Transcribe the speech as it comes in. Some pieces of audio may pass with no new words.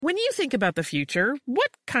you think about the future,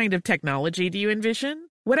 what kind of technology do you envision?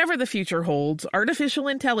 Whatever the future holds, artificial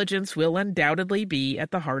intelligence will undoubtedly be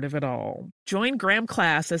at the heart of it all. Join Graham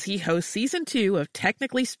Class as he hosts Season 2 of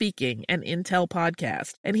Technically Speaking, an Intel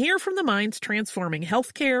podcast, and hear from the minds transforming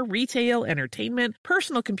healthcare, retail, entertainment,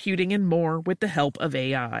 personal computing, and more with the help of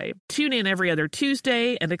AI. Tune in every other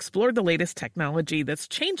Tuesday and explore the latest technology that's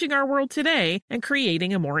changing our world today and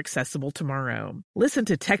creating a more accessible tomorrow. Listen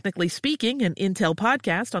to Technically Speaking, an Intel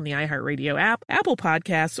podcast on the iHeartRadio app, Apple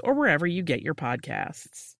Podcasts, or wherever you get your podcasts.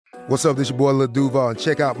 What's up, this your boy Lil Duval, and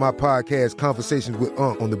check out my podcast, Conversations with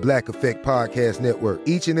Unc, on the Black Effect Podcast Network.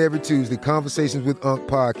 Each and every Tuesday, Conversations with Unc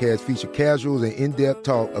podcast feature casual and in-depth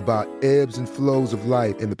talk about ebbs and flows of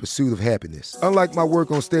life and the pursuit of happiness. Unlike my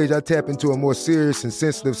work on stage, I tap into a more serious and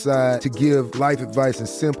sensitive side to give life advice and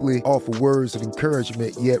simply offer words of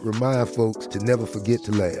encouragement, yet remind folks to never forget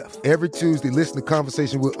to laugh. Every Tuesday, listen to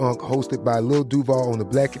Conversations with Unc, hosted by Lil Duval on the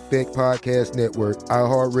Black Effect Podcast Network,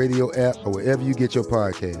 iHeartRadio app, or wherever you get your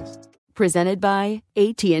podcasts. Presented by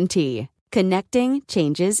AT&T. Connecting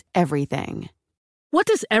changes everything. What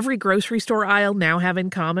does every grocery store aisle now have in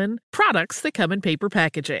common? Products that come in paper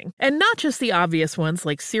packaging. And not just the obvious ones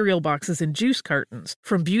like cereal boxes and juice cartons.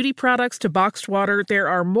 From beauty products to boxed water, there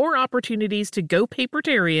are more opportunities to go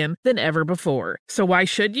papertarian than ever before. So why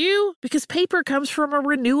should you? Because paper comes from a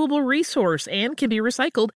renewable resource and can be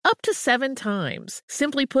recycled up to 7 times.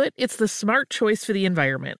 Simply put, it's the smart choice for the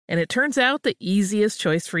environment. And it turns out the easiest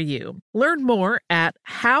choice for you. Learn more at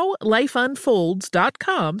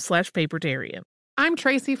howlifeunfolds.com/papertarian. I'm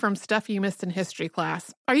Tracy from Stuff You Missed in History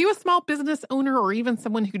class. Are you a small business owner or even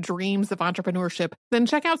someone who dreams of entrepreneurship? Then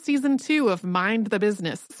check out Season 2 of Mind the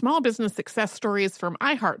Business, small business success stories from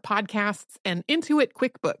iHeart Podcasts and Intuit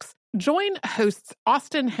QuickBooks. Join hosts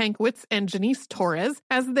Austin Hankwitz and Janice Torres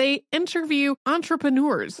as they interview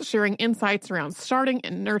entrepreneurs sharing insights around starting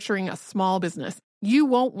and nurturing a small business. You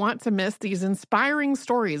won't want to miss these inspiring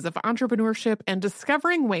stories of entrepreneurship and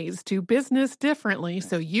discovering ways to business differently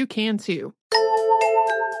so you can too.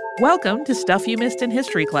 Welcome to Stuff You Missed in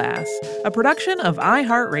History Class, a production of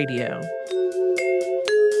iHeartRadio.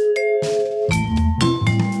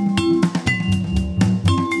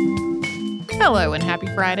 Hello and happy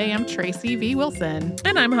Friday. I'm Tracy V. Wilson.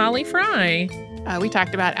 And I'm Holly Fry. We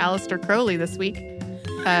talked about Aleister Crowley this week.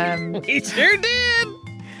 We sure did.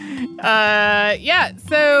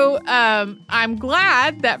 So I'm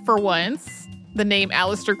glad that for once the name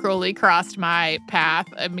Aleister Crowley crossed my path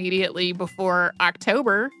immediately before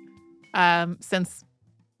October, since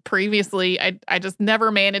previously I just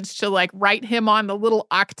never managed to write him on the little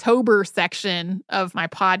October section of my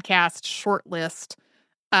podcast short list.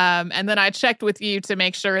 And then I checked with you to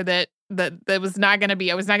make sure that was not going to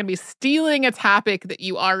be, I was not going to be stealing a topic that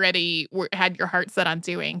you already had your heart set on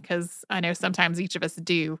doing, because I know sometimes each of us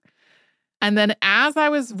do. And then as I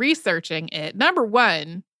was researching it, number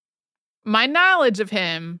one, my knowledge of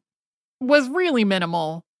him was really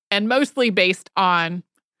minimal and mostly based on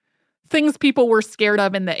things people were scared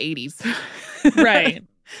of in the 80s. Right.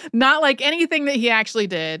 Not like anything that he actually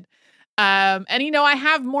did. And, I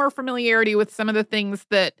have more familiarity with some of the things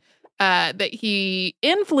that he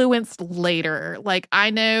influenced later. Like, I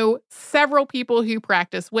know several people who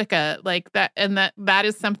practice Wicca, like that, and that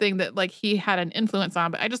is something that he had an influence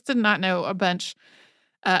on, but I just did not know a bunch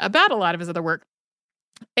about a lot of his other work.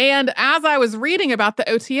 And as I was reading about the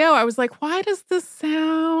OTO, I was like, why does this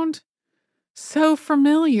sound so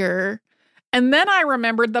familiar? And then I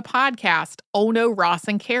remembered the podcast, Oh No, Ross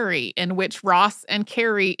and Carrie, in which Ross and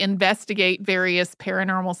Carrie investigate various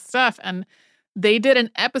paranormal stuff. And they did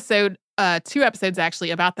an episode, 2 episodes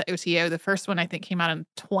actually, about the OTO. The first one I think came out in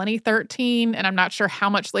 2013, and I'm not sure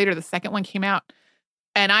how much later the second one came out.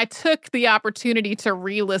 And I took the opportunity to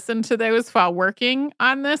re-listen to those while working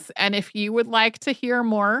on this. And if you would like to hear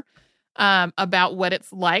more about what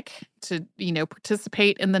it's like to,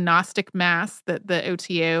 participate in the Gnostic Mass that the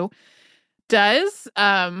OTO does,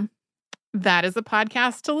 that is a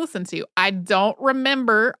podcast to listen to. I don't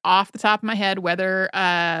remember off the top of my head whether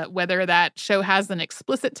that show has an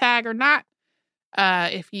explicit tag or not.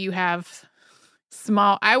 If you have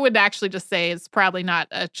small, I would actually just say it's probably not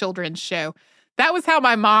a children's show. That was how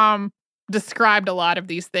my mom described a lot of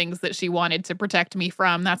these things that she wanted to protect me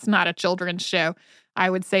from. That's not a children's show. I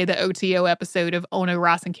would say the OTO episode of Oh No,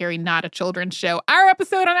 Ross and Carrie, not a children's show. Our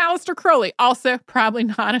episode on Aleister Crowley, also probably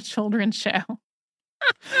not a children's show.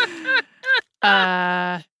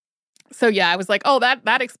 So yeah, I was like, oh,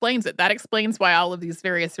 that explains it. That explains why all of these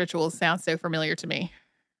various rituals sound so familiar to me.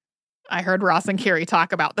 I heard Ross and Carrie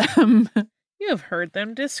talk about them. You have heard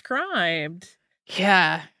them described.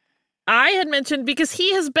 Yeah. I had mentioned, because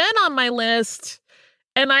he has been on my list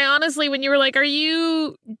And I honestly, when you were like, are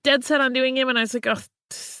you dead set on doing him? And I was like, oh,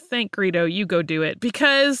 thank Greedo, you go do it.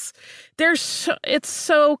 Because it's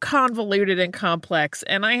so convoluted and complex.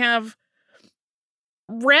 And I have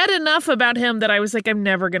read enough about him that I was like, I'm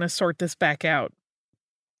never going to sort this back out.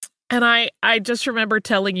 And I just remember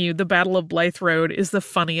telling you the Battle of Blythe Road is the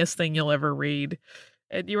funniest thing you'll ever read.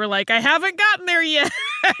 And you were like, I haven't gotten there yet.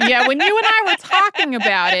 Yeah, when you and I were talking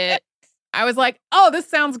about it, I was like, oh, this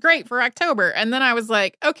sounds great for October. And then I was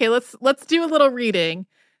like, okay, let's do a little reading.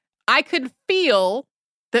 I could feel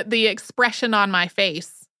that the expression on my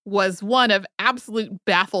face was one of absolute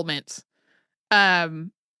bafflement.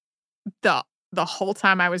 The whole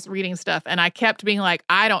time I was reading stuff, and I kept being like,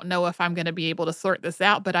 I don't know if I'm going to be able to sort this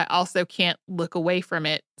out, but I also can't look away from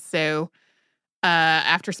it. So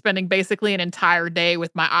after spending basically an entire day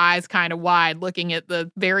with my eyes kind of wide looking at the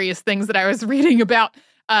various things that I was reading about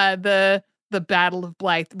the Battle of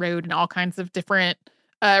Blythe Road and all kinds of different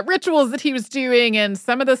rituals that he was doing, and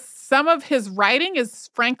some of his writing is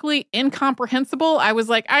frankly incomprehensible. I was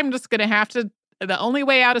like, I'm just going to have to, the only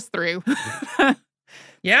way out is through.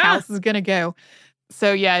 Yeah. How this is going to go.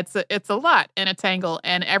 So yeah, it's a lot in a tangle.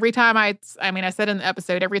 And every time I said in the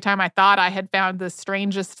episode, every time I thought I had found the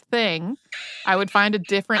strangest thing, I would find a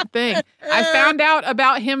different thing. I found out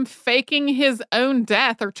about him faking his own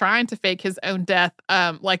death or trying to fake his own death,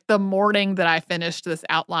 like the morning that I finished this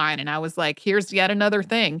outline. And I was like, here's yet another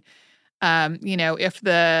thing. I'm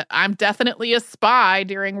definitely a spy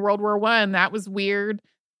during World War I, that was weird.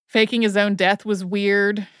 Faking his own death was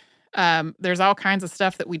weird. There's all kinds of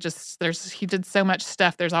stuff that he did so much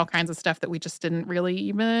stuff. There's all kinds of stuff that we just didn't really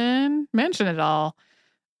even mention at all.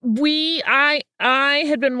 I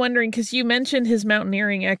had been wondering, because you mentioned his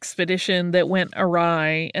mountaineering expedition that went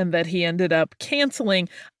awry and that he ended up canceling.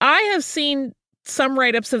 I have seen some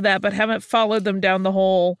write-ups of that, but haven't followed them down the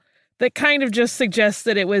hole, that kind of just suggests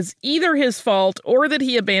that it was either his fault or that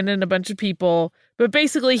he abandoned a bunch of people. But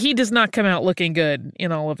basically, he does not come out looking good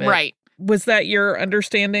in all of it. Right. Was that your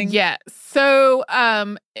understanding? Yeah. So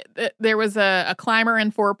there was a climber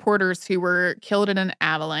and 4 porters who were killed in an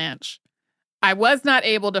avalanche. I was not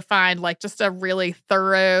able to find just a really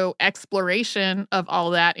thorough exploration of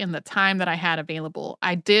all that in the time that I had available.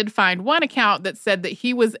 I did find one account that said that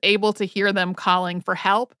he was able to hear them calling for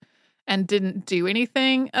help and didn't do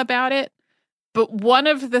anything about it. But one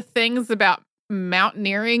of the things about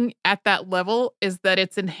mountaineering at that level is that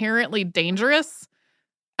it's inherently dangerous.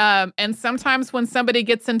 And sometimes when somebody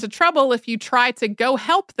gets into trouble, if you try to go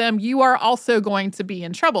help them, you are also going to be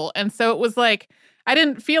in trouble. And so it was like, I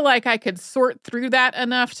didn't feel like I could sort through that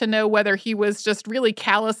enough to know whether he was just really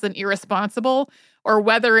callous and irresponsible, or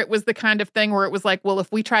whether it was the kind of thing where it was like, well,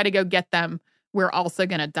 if we try to go get them, we're also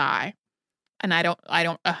going to die. And I don't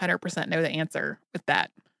 100% know the answer with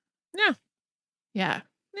that. Yeah. Yeah.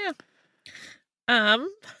 Yeah.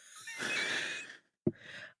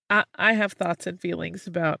 I have thoughts and feelings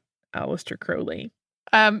about Aleister Crowley.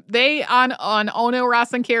 They on Ono,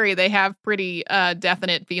 Ross, and Carrie, they have pretty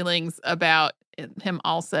definite feelings about him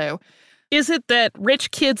also. Is it that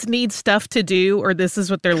rich kids need stuff to do, or this is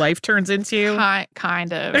what their life turns into?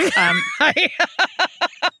 Kind of.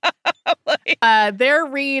 Their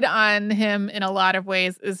read on him in a lot of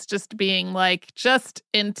ways is just being just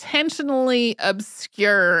intentionally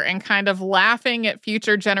obscure and kind of laughing at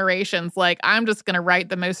future generations. I'm just going to write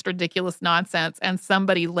the most ridiculous nonsense, and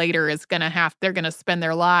somebody later they're going to spend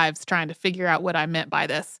their lives trying to figure out what I meant by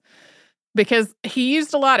this. Because he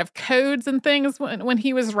used a lot of codes and things when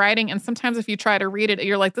he was writing. And sometimes if you try to read it,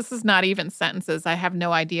 you're like, this is not even sentences. I have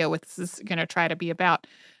no idea what this is going to try to be about.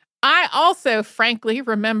 I also, frankly,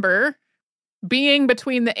 remember being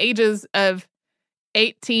between the ages of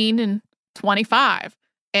 18 and 25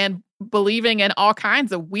 and believing in all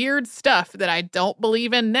kinds of weird stuff that I don't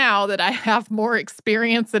believe in now that I have more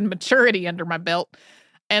experience and maturity under my belt.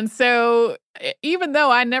 And so even though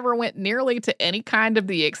I never went nearly to any kind of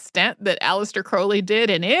the extent that Aleister Crowley did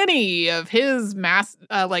in any of his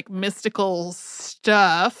mystical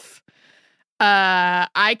stuff,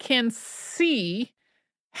 I can see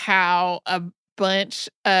how a bunch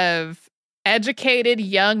of educated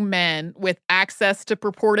young men with access to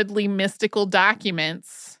purportedly mystical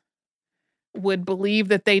documents would believe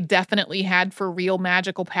that they definitely had for real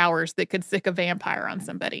magical powers that could sick a vampire on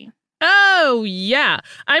somebody. Oh, yeah.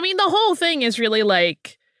 I mean, the whole thing is really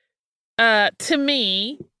to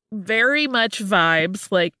me, very much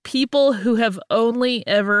vibes like people who have only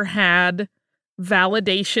ever had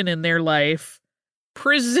validation in their life,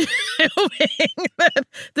 presuming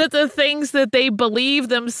that the things that they believe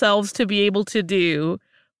themselves to be able to do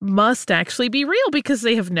must actually be real because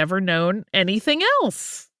they have never known anything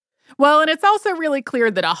else. Well, and it's also really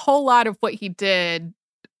clear that a whole lot of what he did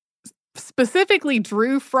specifically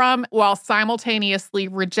drew from while simultaneously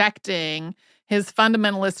rejecting his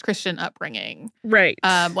fundamentalist Christian upbringing. Right.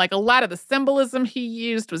 Like a lot of the symbolism he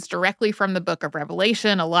used was directly from the Book of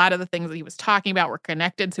Revelation. A lot of the things that he was talking about were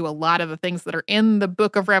connected to a lot of the things that are in the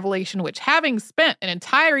Book of Revelation, which, having spent an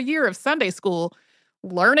entire year of Sunday school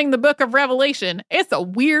learning the Book of Revelation, it's a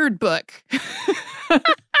weird book.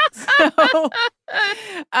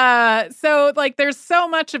 So like there's so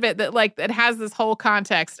much of it that like that has this whole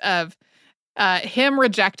context of him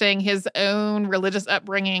rejecting his own religious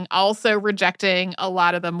upbringing, also rejecting a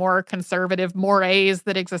lot of the more conservative mores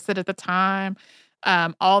that existed at the time,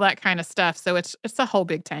 all that kind of stuff. So it's a whole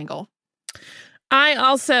big tangle.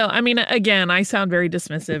 I mean, again, I sound very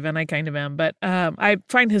dismissive, and I kind of am, but I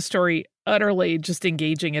find his story utterly just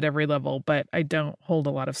engaging at every level, but I don't hold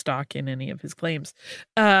a lot of stock in any of his claims.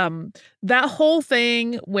 That whole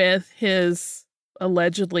thing with his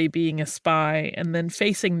allegedly being a spy and then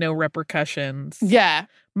facing no repercussions. Yeah.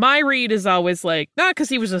 My read is always like, not because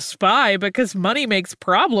he was a spy, but because money makes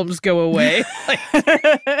problems go away.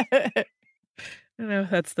 I don't know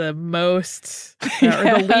if that's the most or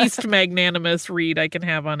the least magnanimous read I can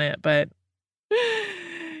have on it, but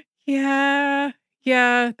yeah,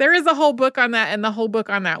 there is a whole book on that, and the whole book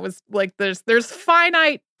on that was like there's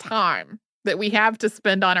finite time that we have to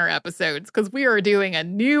spend on our episodes because we are doing a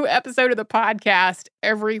new episode of the podcast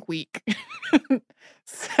every week.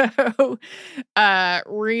 So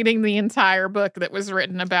reading the entire book that was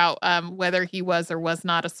written about whether he was or was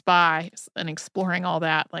not a spy and exploring all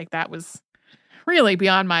that, like that was really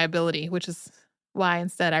beyond my ability, which is why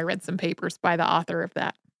instead I read some papers by the author of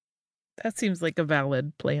that. That seems like a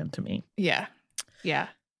valid plan to me. Yeah, it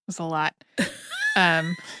was a lot.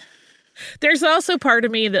 There's also part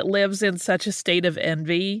of me that lives in such a state of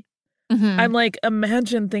envy. Mm-hmm. I'm like,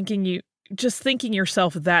 imagine thinking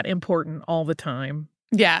yourself that important all the time.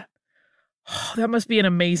 Yeah. Oh, that must be an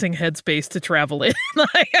amazing headspace to travel in.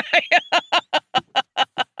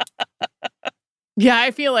 Yeah,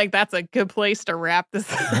 I feel like that's a good place to wrap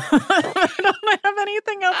this up. I don't have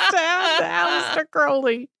anything else to add to Aleister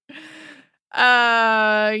Crowley.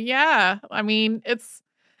 Yeah, I mean,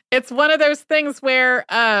 it's one of those things where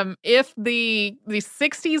if the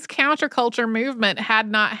 60s counterculture movement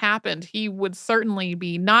had not happened, he would certainly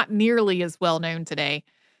be not nearly as well known today.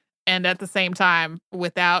 And at the same time,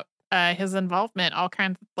 without his involvement, all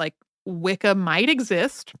kinds of like Wicca might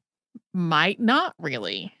exist, might not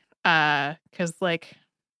really. Because like,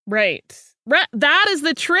 right. That is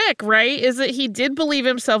the trick, right? Is that he did believe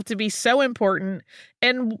himself to be so important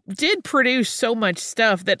and did produce so much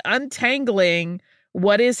stuff that untangling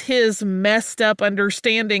what is his messed up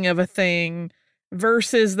understanding of a thing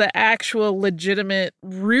versus the actual legitimate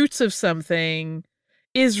roots of something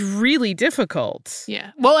is really difficult.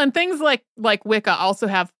 Yeah. Well, and things like Wicca also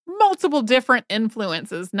have multiple different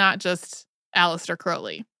influences, not just Aleister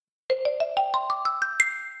Crowley.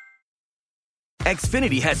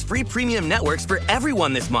 Xfinity has free premium networks for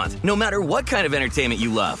everyone this month, no matter what kind of entertainment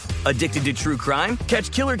you love. Addicted to true crime?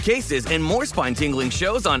 Catch killer cases and more spine-tingling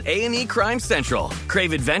shows on A&E Crime Central.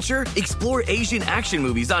 Crave adventure? Explore Asian action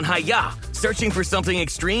movies on Hi-Ya. Searching for something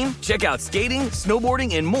extreme? Check out skating,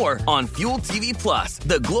 snowboarding, and more on Fuel TV Plus,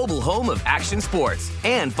 the global home of action sports.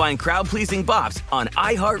 And find crowd-pleasing bops on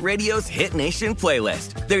iHeartRadio's Hit Nation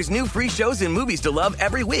playlist. There's new free shows and movies to love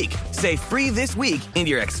every week. Say free this week in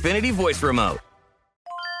your Xfinity voice remote.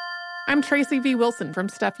 I'm Tracy V. Wilson from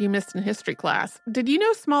Stuff You Missed in History Class. Did you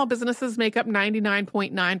know small businesses make up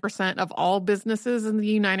 99.9% of all businesses in the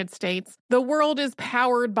United States? The world is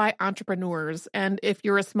powered by entrepreneurs, and if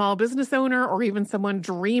you're a small business owner or even someone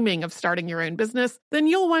dreaming of starting your own business, then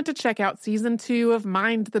you'll want to check out Season 2 of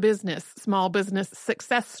Mind the Business, Small Business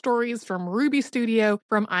Success Stories from Ruby Studio,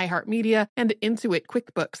 from iHeartMedia, and Intuit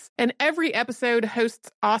QuickBooks. And every episode,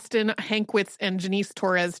 hosts Austin Hankwitz and Janice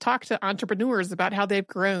Torres talk to entrepreneurs about how they've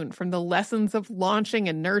grown from the lessons of launching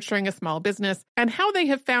and nurturing a small business and how they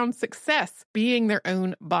have found success being their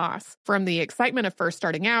own boss. From the excitement of first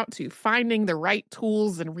starting out to finding the right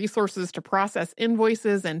tools and resources to process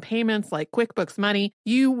invoices and payments like QuickBooks Money,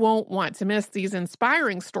 you won't want to miss these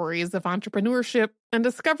inspiring stories of entrepreneurship and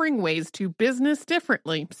discovering ways to business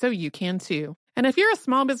differently so you can too. And if you're a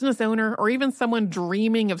small business owner or even someone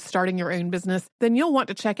dreaming of starting your own business, then you'll want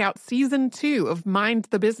to check out Season 2 of Mind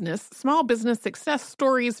the Business, Small Business Success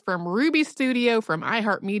Stories from Ruby Studio, from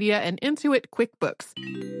iHeartMedia, and Intuit QuickBooks.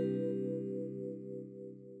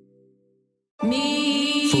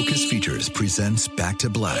 Me. Focus Features presents Back to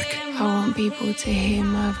Black. I want people to hear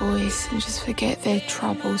my voice and just forget their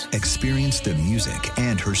troubles. Experience the music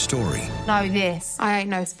and her story. Know this, I ain't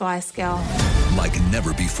no Spice Girl. Like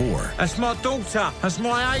never before. That's my daughter. That's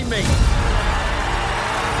my Amy.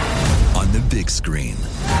 On the big screen.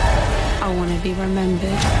 I want to be remembered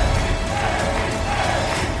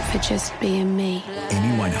for just being me.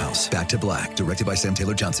 Amy Winehouse, Back to Black, directed by Sam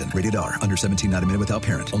Taylor Johnson. Rated R, under 17, not a minute without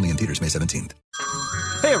parent. Only in theaters May 17th.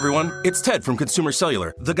 Hey everyone, it's Ted from Consumer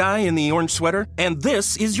Cellular, the guy in the orange sweater, and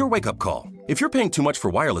this is your wake-up call. If you're paying too much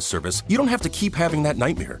for wireless service, you don't have to keep having that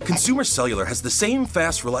nightmare. Consumer Cellular has the same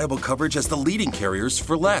fast, reliable coverage as the leading carriers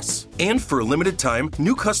for less. And for a limited time,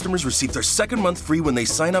 new customers receive their second month free when they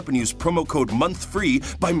sign up and use promo code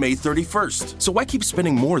MONTHFREE by May 31st. So why keep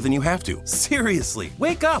spending more than you have to? Seriously,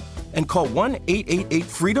 wake up and call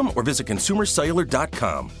 1-888-FREEDOM or visit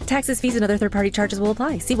consumercellular.com. Taxes, fees, and other third-party charges will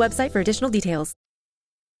apply. See website for additional details.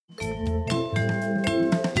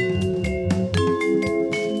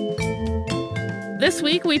 This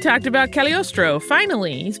week, we talked about Cagliostro.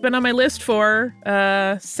 Finally, he's been on my list for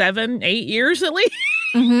 7-8 years at least.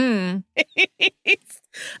 Mm-hmm.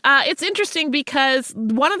 It's interesting because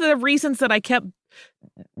one of the reasons that I kept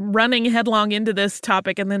running headlong into this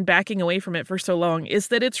topic and then backing away from it for so long is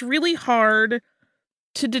that it's really hard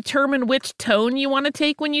to determine which tone you want to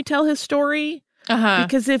take when you tell his story. Uh-huh.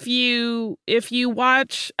 Because if you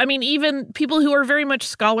watch, I mean, even people who are very much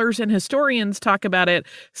scholars and historians talk about it,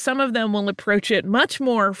 some of them will approach it much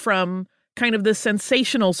more from kind of the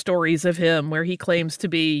sensational stories of him where he claims to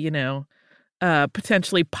be,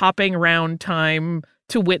 potentially popping around time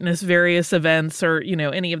to witness various events or,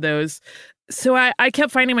 any of those. So I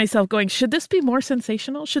kept finding myself going, should this be more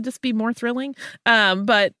sensational? Should this be more thrilling?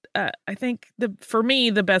 But I think for me,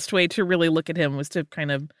 the best way to really look at him was to kind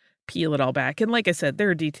of peel it all back. And like I said, there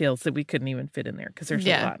are details that we couldn't even fit in there because there's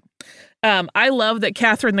a lot. I love that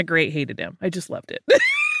Catherine the Great hated him. I just loved it.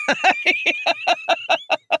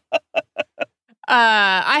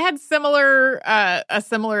 I had a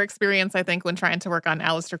similar experience, I think, when trying to work on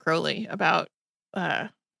Aleister Crowley about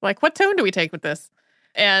what tone do we take with this?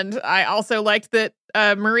 And I also liked that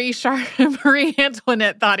Marie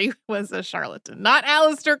Antoinette thought he was a charlatan, not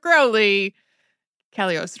Aleister Crowley,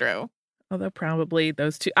 Cagliostro. Although probably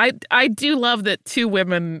those two. I do love that two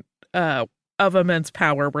women of immense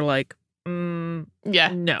power were like,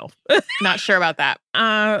 no. Not sure about that.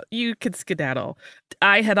 You could skedaddle.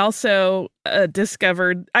 I had also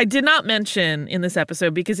discovered, I did not mention in this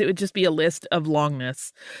episode because it would just be a list of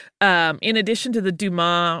longness. In addition to the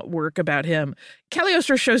Dumas work about him,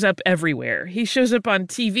 Cagliostro shows up everywhere. He shows up on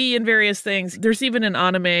TV and various things. There's even an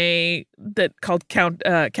anime called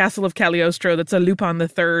Castle of Cagliostro that's a Lupin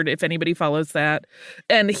III, if anybody follows that.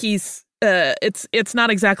 And he's it's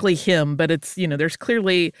not exactly him, but it's,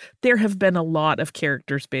 there have been a lot of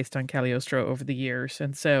characters based on Cagliostro over the years.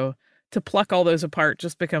 And so to pluck all those apart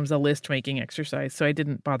just becomes a list-making exercise. So I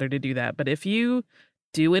didn't bother to do that. But if you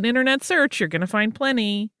do an internet search, you're going to find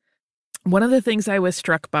plenty. One of the things I was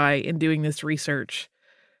struck by in doing this research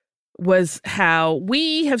was how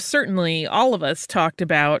we have certainly, all of us, talked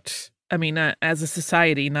about, as a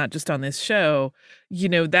society, not just on this show,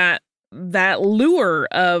 that lure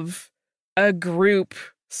of a group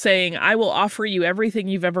saying, I will offer you everything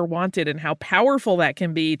you've ever wanted, and how powerful that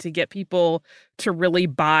can be to get people to really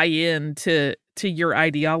buy into your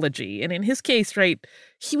ideology. And in his case, right,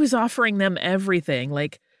 he was offering them everything,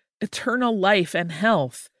 like eternal life and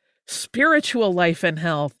health, spiritual life and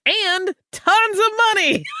health, and tons of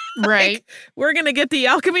money. Right. We're going to get the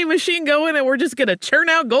alchemy machine going and we're just going to churn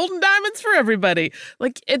out golden diamonds for everybody.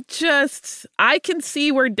 Like, I can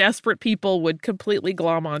see where desperate people would completely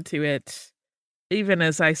glom onto it, even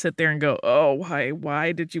as I sit there and go, oh,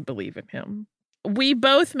 why did you believe in him? We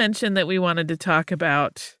both mentioned that we wanted to talk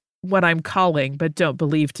about what I'm calling, but don't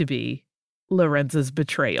believe to be, Lorenza's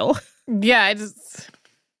betrayal. Yeah,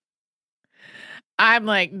 I'm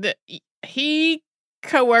like, he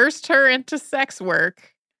coerced her into sex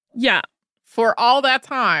work. Yeah. For all that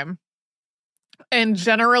time. And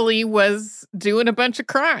generally was doing a bunch of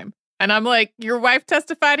crime. And I'm like, your wife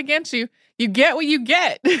testified against you. You get what you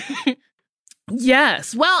get.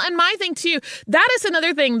 Yes. Well, and my thing too, that is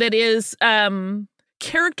another thing that is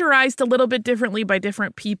characterized a little bit differently by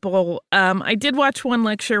different people. I did watch one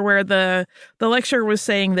lecture where the lecturer was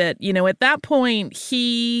saying that, at that point,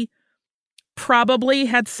 he probably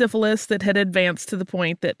had syphilis that had advanced to the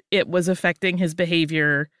point that it was affecting his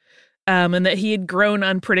behavior, and that he had grown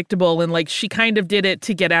unpredictable, and like she kind of did it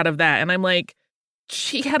to get out of that. And I'm like,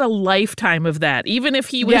 she had a lifetime of that. Even if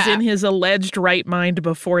he was in his alleged right mind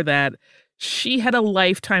before that, she had a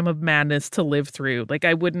lifetime of madness to live through. Like,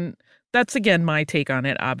 I wouldn't, that's again my take on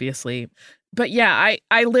it, obviously. But yeah,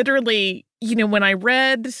 I literally, you know, when I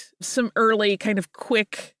read some early kind of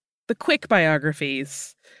quick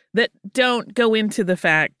biographies that don't go into the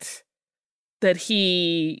fact that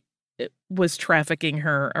he was trafficking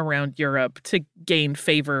her around Europe to gain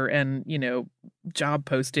favor and, you know, job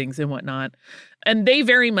postings and whatnot. And they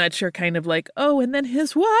very much are kind of like, oh, and then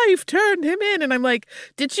his wife turned him in. And I'm like,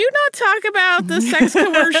 did you not talk about the sex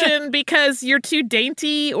coercion because you're too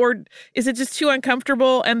dainty, or is it just too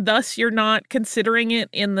uncomfortable and thus you're not considering it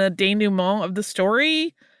in the denouement of the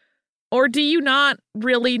story? Or do you not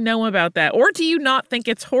really know about that? Or do you not think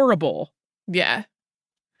it's horrible? Yeah.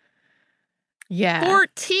 Yeah.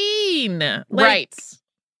 14. Right.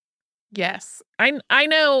 Yes. I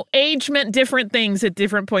know age meant different things at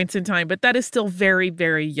different points in time, but that is still very,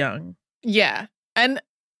 very young. Yeah. And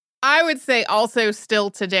I would say also still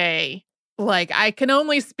today, like, I can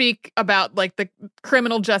only speak about like the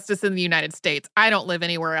criminal justice in the United States. I don't live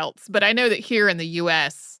anywhere else, but I know that here in the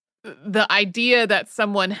US, the idea that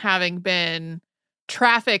someone having been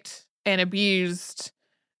trafficked and abused,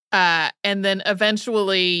 and then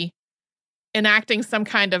eventually enacting some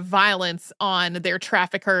kind of violence on their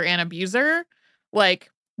trafficker and abuser,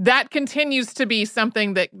 like, that continues to be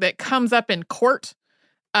something that comes up in court,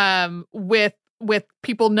 with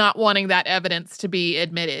people not wanting that evidence to be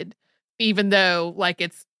admitted, even though, like,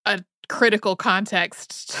 it's a critical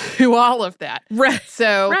context to all of that. Right.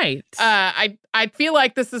 So, right. I feel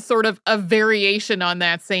like this is sort of a variation on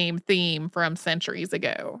that same theme from centuries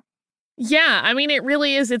ago. Yeah, I mean, it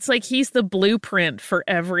really is. It's like he's the blueprint for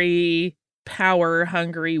every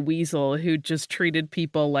power-hungry weasel who just treated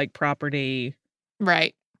people like property.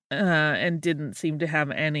 Right. And didn't seem to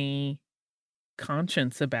have any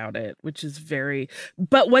conscience about it, which is very...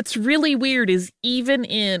 But what's really weird is even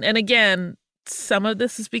in... And again, some of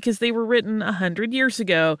this is because they were written 100 years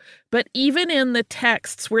ago, but even in the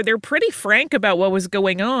texts where they're pretty frank about what was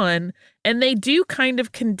going on, and they do kind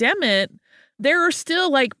of condemn it, there are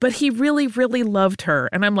still like, but he really, really loved her.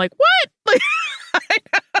 And I'm like, what? Like,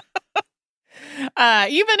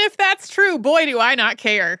 even if that's true, boy, do I not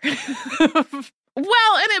care.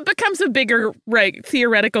 Well, and it becomes a bigger, right,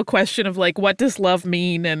 theoretical question of like, what does love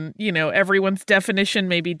mean? And, you know, everyone's definition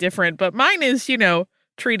may be different, but mine is, you know,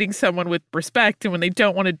 treating someone with respect. And when they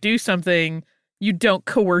don't want to do something, you don't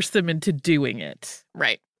coerce them into doing it.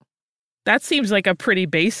 Right. That seems like a pretty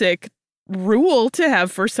basic rule to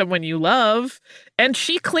have for someone you love. And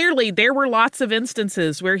she clearly, there were lots of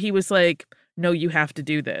instances where he was like, no, you have to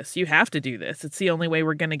do this. You have to do this. It's the only way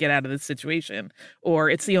we're going to get out of this situation. Or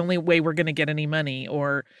it's the only way we're going to get any money.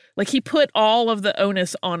 Or like he put all of the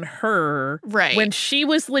onus on her. Right. When she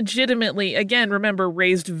was legitimately, again, remember,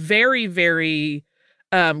 raised very, very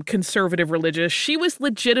conservative religious. She was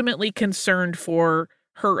legitimately concerned for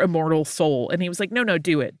her immortal soul. And he was like, no,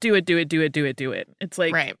 do it. Do it, do it, do it, do it, do it. It's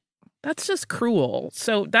like, right. That's just cruel.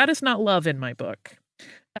 So that is not love in my book.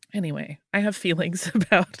 Anyway, I have feelings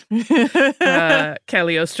about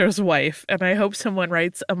Cagliostro's wife, and I hope someone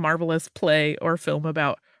writes a marvelous play or film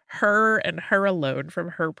about her and her alone from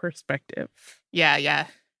her perspective. Yeah.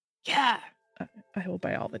 I will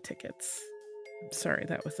buy all the tickets. I'm sorry,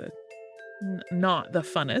 that was not the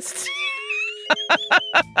funnest.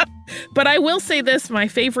 But I will say this, my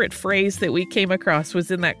favorite phrase that we came across was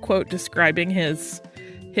in that quote describing his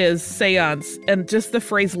seance, and just the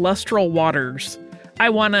phrase lustral waters. I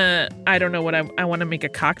want to make a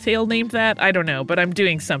cocktail named that. I don't know, but I'm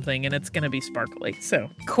doing something and it's going to be sparkly. So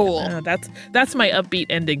cool. That's my upbeat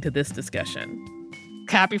ending to this discussion.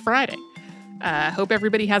 Happy Friday. Hope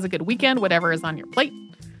everybody has a good weekend, whatever is on your plate.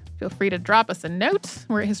 Feel free to drop us a note.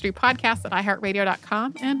 We're at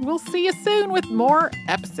historypodcast@iheartradio.com, and we'll see you soon with more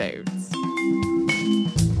episodes.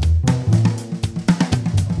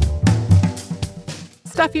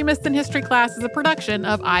 Stuff You Missed in History Class is a production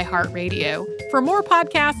of iHeartRadio. For more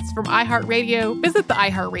podcasts from iHeartRadio, visit the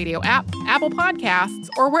iHeartRadio app, Apple Podcasts,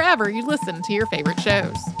 or wherever you listen to your favorite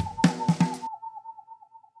shows.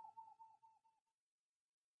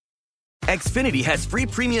 Xfinity has free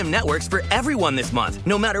premium networks for everyone this month,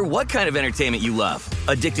 no matter what kind of entertainment you love.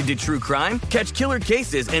 Addicted to true crime? Catch killer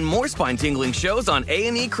cases and more spine-tingling shows on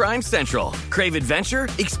A&E Crime Central. Crave adventure?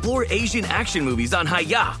 Explore Asian action movies on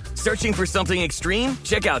Hi-YAH. Searching for something extreme?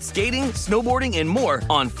 Check out skating, snowboarding, and more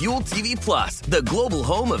on Fuel TV Plus, the global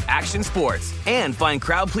home of action sports. And find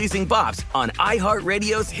crowd-pleasing bops on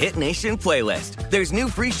iHeartRadio's Hit Nation playlist. There's new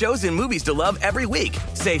free shows and movies to love every week.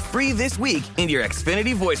 Say free this week in your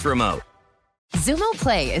Xfinity voice remote. Xumo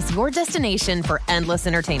Play is your destination for endless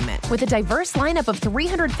entertainment. With a diverse lineup of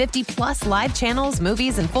 350 plus live channels,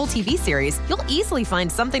 movies, and full TV series, you'll easily find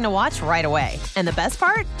something to watch right away. And the best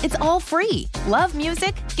part? It's all free. Love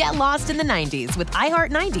music? Get lost in the 90s with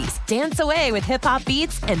iHeart 90s, dance away with hip-hop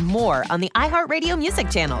beats, and more on the iHeartRadio music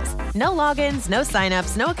channels. No logins, no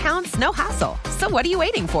signups, no accounts, no hassle. So what are you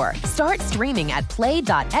waiting for? Start streaming at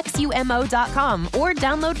play.xumo.com or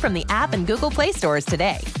download from the app and Google Play stores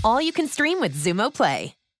today. All you can stream with Xumo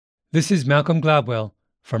Play. This is Malcolm Gladwell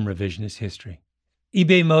from Revisionist History.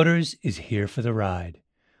 eBay Motors is here for the ride.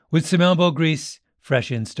 With some elbow grease,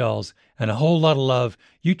 fresh installs, and a whole lot of love,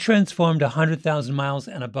 you transformed 100,000 miles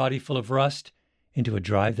and a body full of rust into a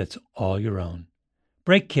drive that's all your own.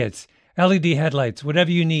 Brake kits, LED headlights,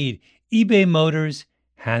 whatever you need, eBay Motors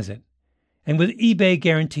has it. And with eBay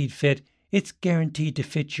Guaranteed Fit, it's guaranteed to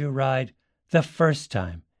fit your ride the first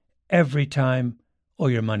time, every time, or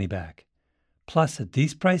your money back. Plus, at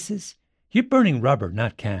these prices, you're burning rubber,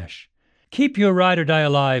 not cash. Keep your ride or die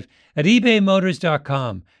alive at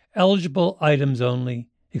ebaymotors.com. Eligible items only.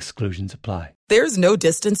 Exclusions apply. There's no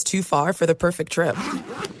distance too far for the perfect trip.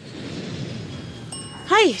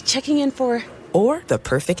 Hi, checking in for... Or the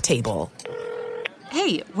perfect table.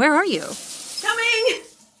 Hey, where are you? Coming!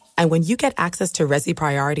 And when you get access to Resi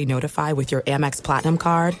Priority Notify with your Amex Platinum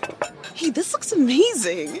card... Hey, this looks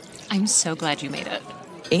amazing! I'm so glad you made it.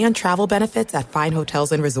 And travel benefits at fine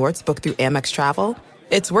hotels and resorts booked through Amex Travel,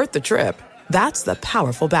 it's worth the trip. That's the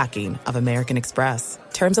powerful backing of American Express.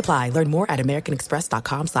 Terms apply. Learn more at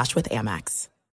americanexpress.com/withAmex.